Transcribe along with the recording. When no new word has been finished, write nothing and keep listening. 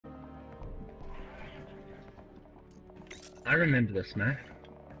I remember this, man.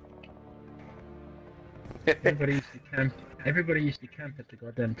 Everybody used to camp. Everybody used to camp at the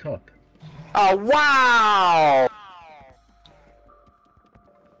goddamn top. Oh wow!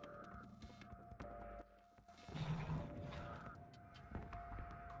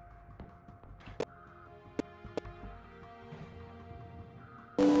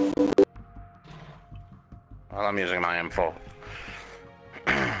 Well, I'm using my M4.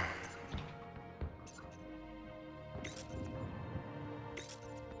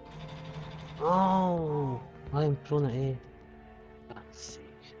 Oh, I'm prone at A. That's sick.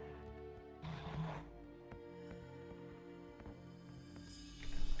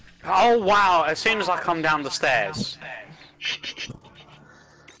 Oh wow! As soon as I come down the stairs.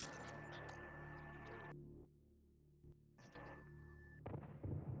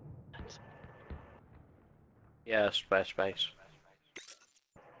 Yeah, space.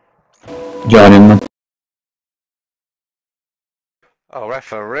 Joining them. Oh,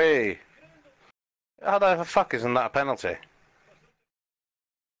 referee! How the fuck isn't that a penalty?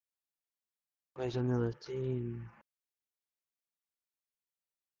 Where's another team?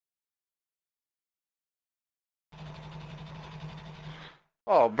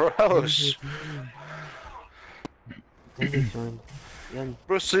 Oh, Bruce!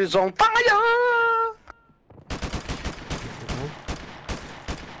 Bruce is on fire!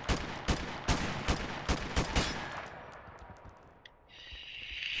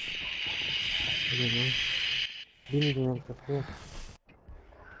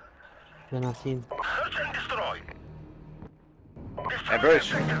 Hey,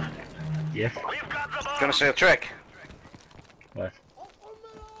 Bruce. Yes. Gonna see a trick. What?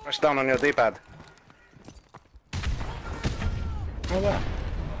 Press down on your D-pad. Oh wow.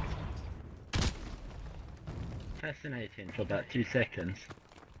 Fascinating for about 2 seconds.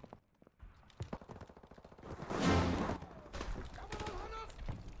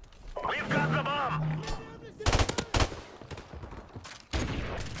 We've got the bomb!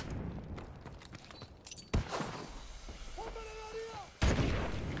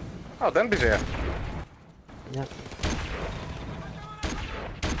 Oh, Denby's here. Yep.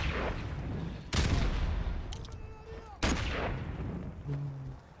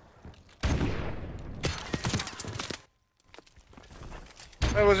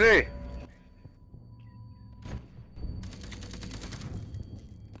 Where was he?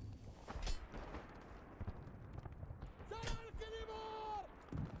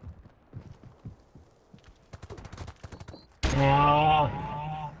 Oh,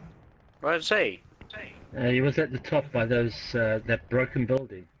 Where's he? he was at the top by those that broken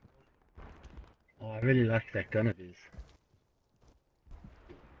building. Oh, I really like that gun of his.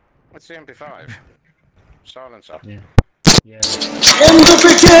 It's the MP5. Silencer. Yeah. Yeah. In the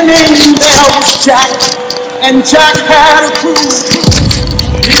beginning there was Jack, and Jack had a crew.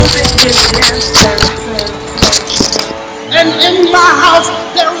 And in my house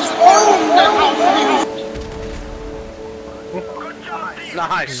there is only house music. Good job, team!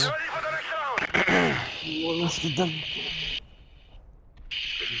 Nice. Ready for the next round! What was the done?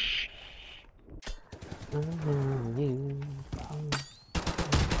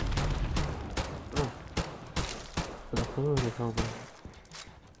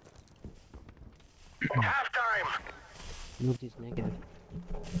 Halftime! Nobody's negative.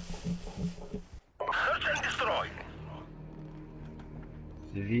 Search and destroy!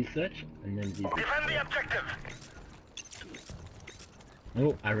 The V search and then the. Defend the objective!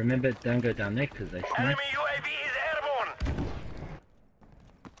 Oh, I remember don't go down there because they Enemy snipe. UAV is airborne!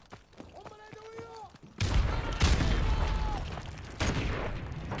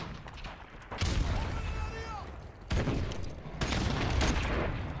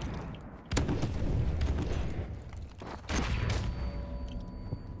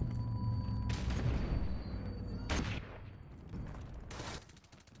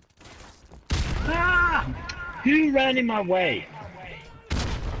 Ah! Who ran in my way?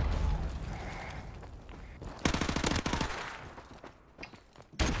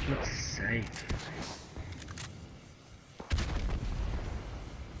 Not safe.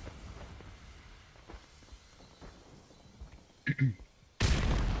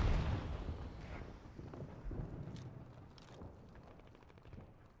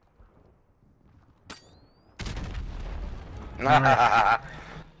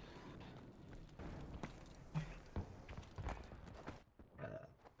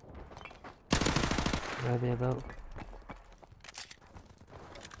 Where are they about?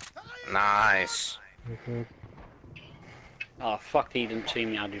 Nice. Okay. Oh, fuck, he didn't see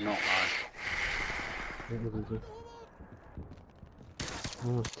me, I do not know. What was it?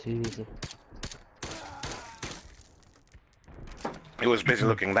 Oh, it's too easy. He was busy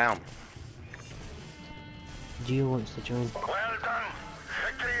looking down. Gio wants to join. Well done.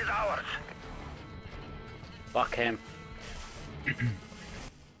 Victory is ours. Fuck him.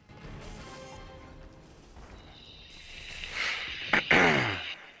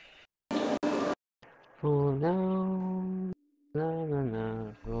 For now, na na na,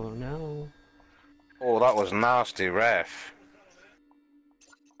 for now. Oh, that was nasty, ref.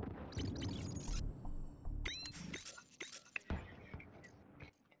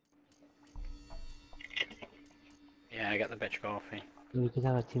 Yeah, I got the bitch coffee. We could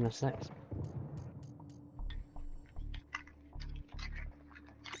have a team of 6.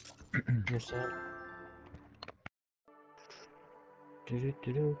 Yourself.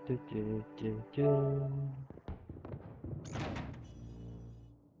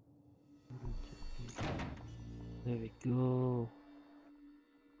 There we go.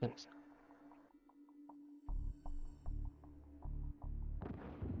 Thanks.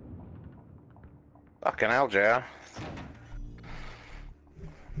 Fucking hell, JR.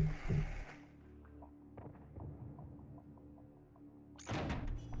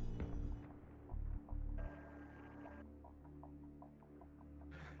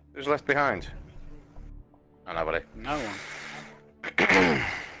 Who's left behind? Oh, nobody. No one.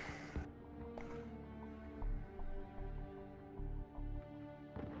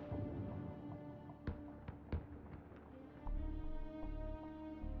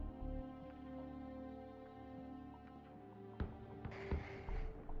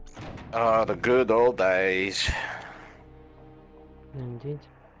 Oh, the good old days. Indeed.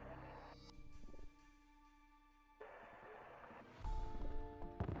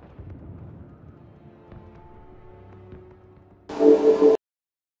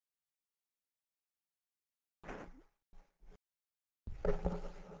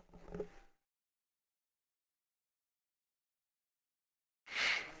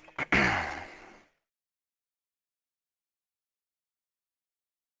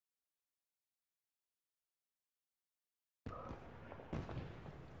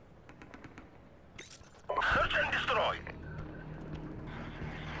 Search and destroy.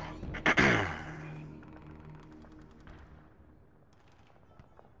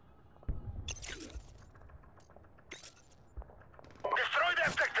 Destroy the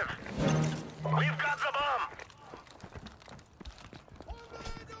objective. We've got the bomb.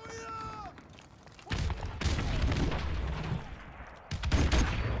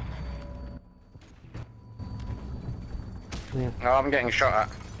 Yeah. Oh, I'm getting shot at.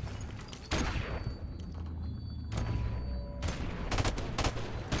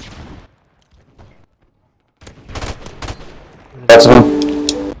 That's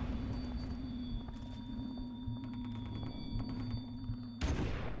him.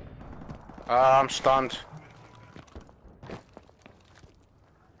 Oh, I'm stunned.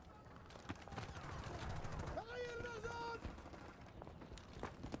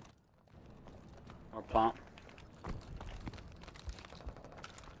 Or plant.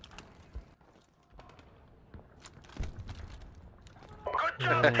 Good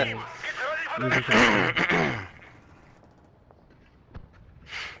job, team. Get ready for the next Easy round. to-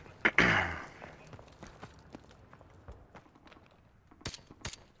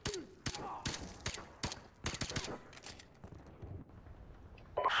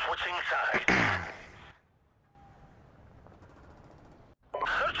 Switching sides.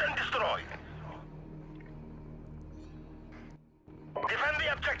 Search and destroy. Defend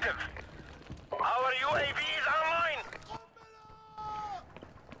the objective. Our UAV is online.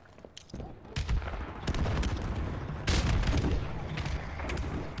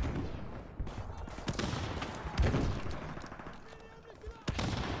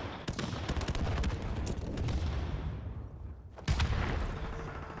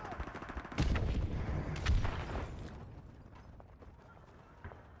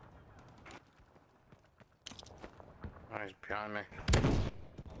 Oh, he's behind me.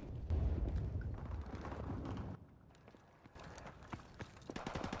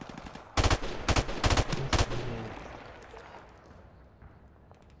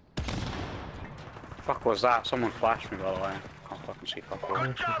 Fuck was that? Someone flashed me, by the way. Can't fucking see fuck all.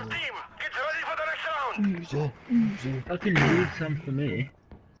 Good job, team. Get ready for the next round. Easy, easy. I can use some for me.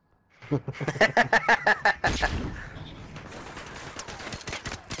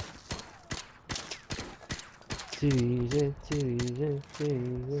 Too easy, too easy, too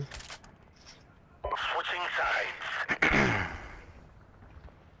easy. Switching sides.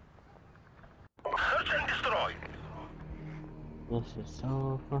 Search and destroy. This is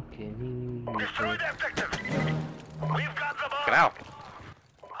so fucking Destroy easy. the objective. We've got the Get bomb. out.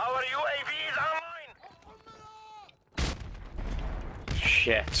 Our UAV is online.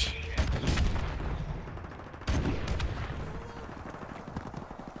 shit.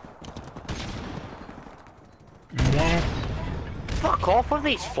 What? Fuck off with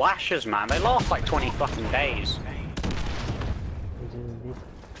these flashes, man. They last like 20 fucking days.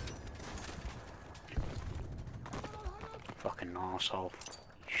 Fucking arsehole.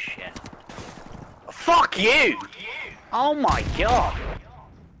 Shit. Fuck you! Oh my god!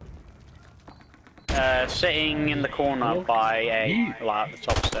 Sitting in the corner by a... like, the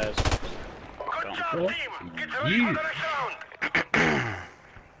top stairs. Good job, team. Get ready for the next round.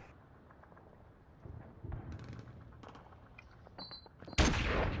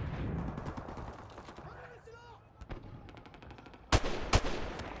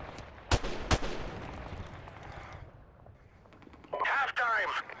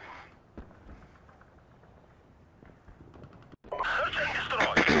 Halftime. Search and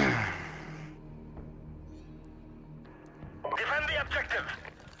destroy. Defend the objective.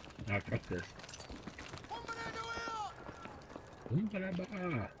 I got this.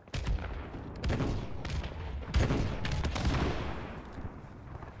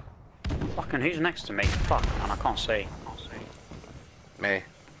 Fucking who's next to me? Fuck, man, I can't see. Me.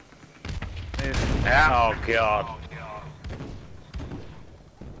 Yeah. Oh god.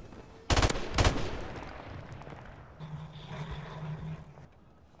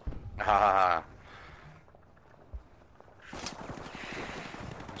 Ha ha ha.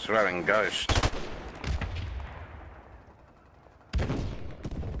 Swearing ghost.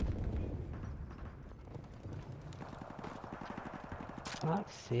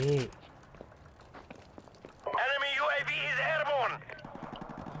 Fuck's sake. Enemy UAV is airborne.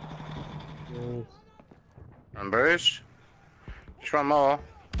 Nice. And Bruce? Just one more.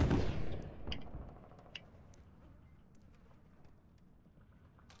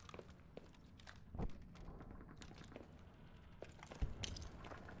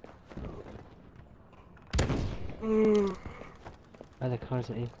 By the cars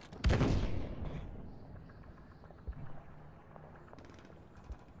at you.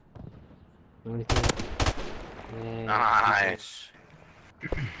 Anything? Yeah. Nice.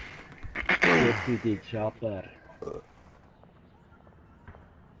 Yes, you did, chopper.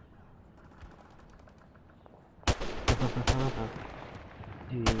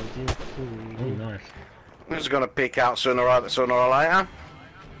 Oh, nice. Who's gonna peek out sooner or later?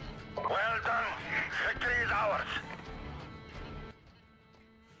 Well done. Victory is ours.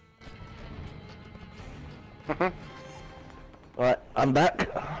 Right, I'm back.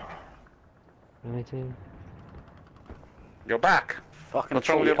 Anything? You're back. Fucking What's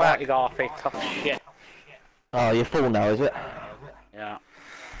wrong with your back? you got off tough shit. Oh, you're full now, is it? Yeah.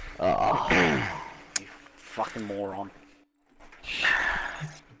 Oh. You fucking moron.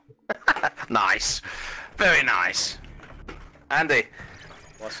 Nice. Very nice. Andy,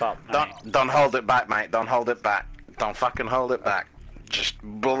 What's up, mate? don't hold it back, mate. Don't hold it back. Don't fucking hold it back. Just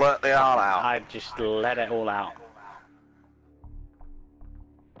blurt the all out. I just let it all out.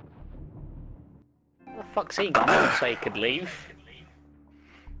 What the fuck's he gonna say he could leave?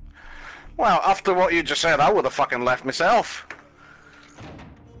 Well, after what you just said, I would have fucking left myself.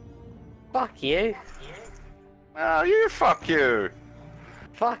 Fuck you. Oh, you fuck you.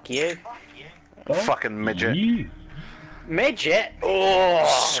 Fuck you. Fucking midget. You. Midget? Oh,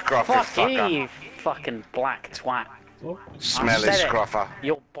 scruffy Fuck fucker. you, you fucking black twat. Smelly I said it. scruffer.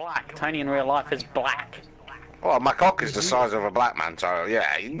 You're black. Tony in real life is black. Well, my cock is the size of a black man, so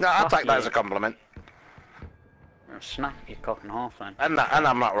yeah, I'll Fuck take that you. as a compliment. Snap your cock in half then. And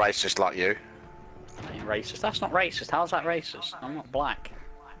I'm not racist like you. That ain't racist. That's not racist. How's that racist? I'm not black.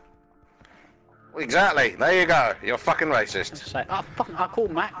 Exactly. There you go. You're fucking racist. Say, oh, fucking, I call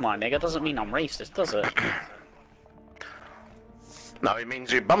Mac my nigga doesn't mean I'm racist, does it? No, it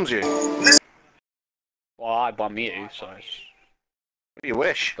means he bums you. Well, I bum you, so it's You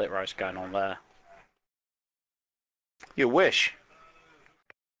wish. split roast going on there. You wish.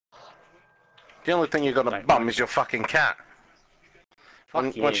 The only thing you're gonna Don't bum worry. is your fucking cat.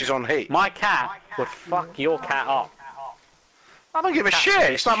 Fuck you. When she's on heat. My cat would fuck your cat up. I don't give a Cat's shit. a It's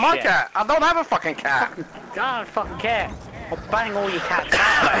piece not of my shit. cat. I don't have a fucking cat. I don't fucking care. I'll bang all your cats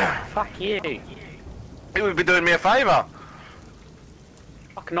out, mate. Fuck you. He would be doing me a favour.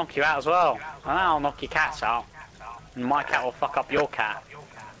 I can knock you out as well. And I'll knock your cats out. And my cat will fuck up your cat.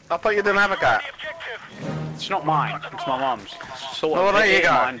 I thought you didn't have a cat. The objective. It's not mine. It's my mum's. Sort Well, of there you it is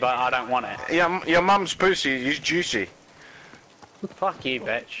go. mine, but I don't want it. Your mum's pussy is juicy. Fuck you,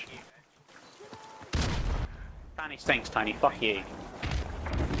 bitch. Danny stinks, Tony. Fuck you.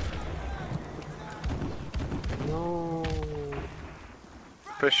 No.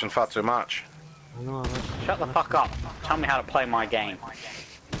 Pushing far too much. I know, Shut the fuck up. Tell me how to play my game.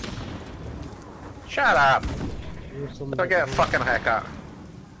 Shut up! You're somebody Don't get a who- fucking haircut.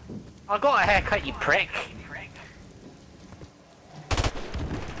 I got a haircut, you prick.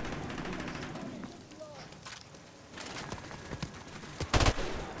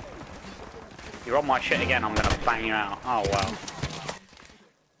 You're on my shit again, I'm gonna bang you out. Oh well.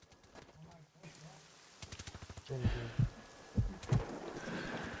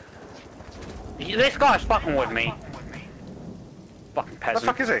 This guy's fucking with me. Fucking What the peasant.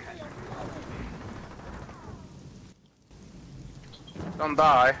 fuck is he? Don't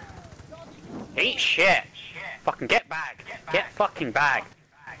die. Eat shit. Fucking get back. Get fucking back.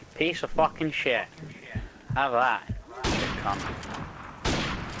 Piece of fucking shit. Have that. Shit cunt.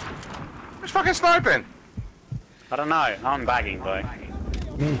 Who's fucking sniping? I don't know. I'm bagging though.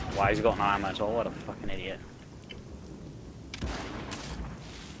 Me. Why he's got no ammo as well? What a fucking idiot.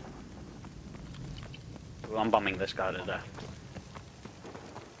 I'm bumming this guy to death.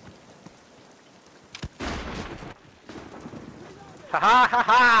 Ha ha ha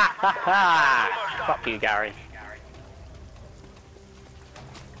ha ha ha! Fuck you, Gary.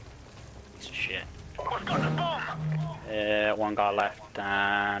 Piece of shit. We've got the bomb. One guy left,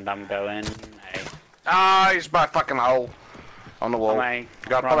 and I'm going. Hey, Ah, he's by fucking hole. On the wall. Come A.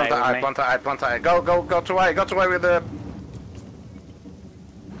 Go, Run A with me. plant A. Go to A with the...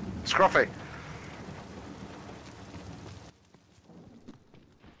 Scruffy.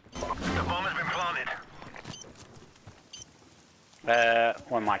 The bomb has been planted.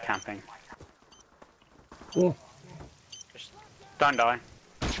 where am I camping? Oh, Just don't die.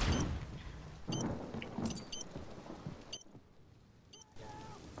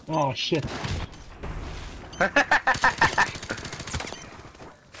 oh shit.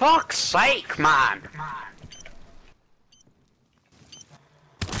 Fuck's sake, man!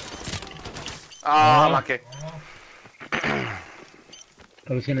 Oh, lucky.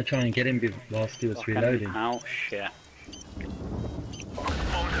 I was gonna try and get him whilst he was reloading. Oh shit.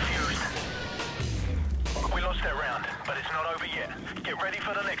 Bomb defused. We lost that round, but it's not over yet. Get ready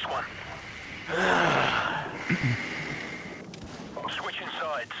for the next one. Switching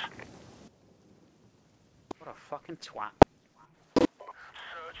sides. What a fucking twat. Search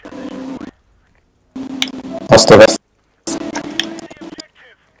and destroy. Hasta vez. The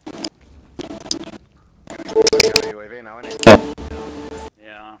objective. UAV now, innit?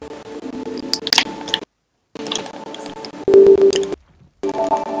 Yeah.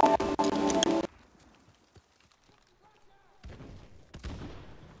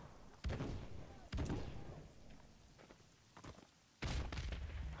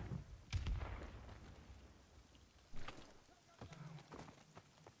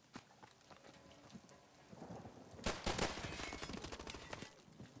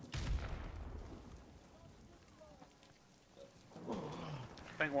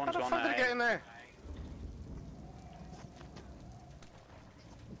 I think How one's the on fuck did he get in A. there?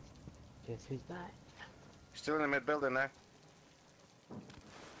 Guess who's back? Still in the mid building there.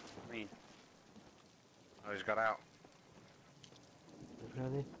 Me. Oh, he's got out.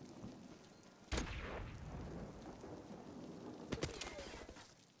 Really?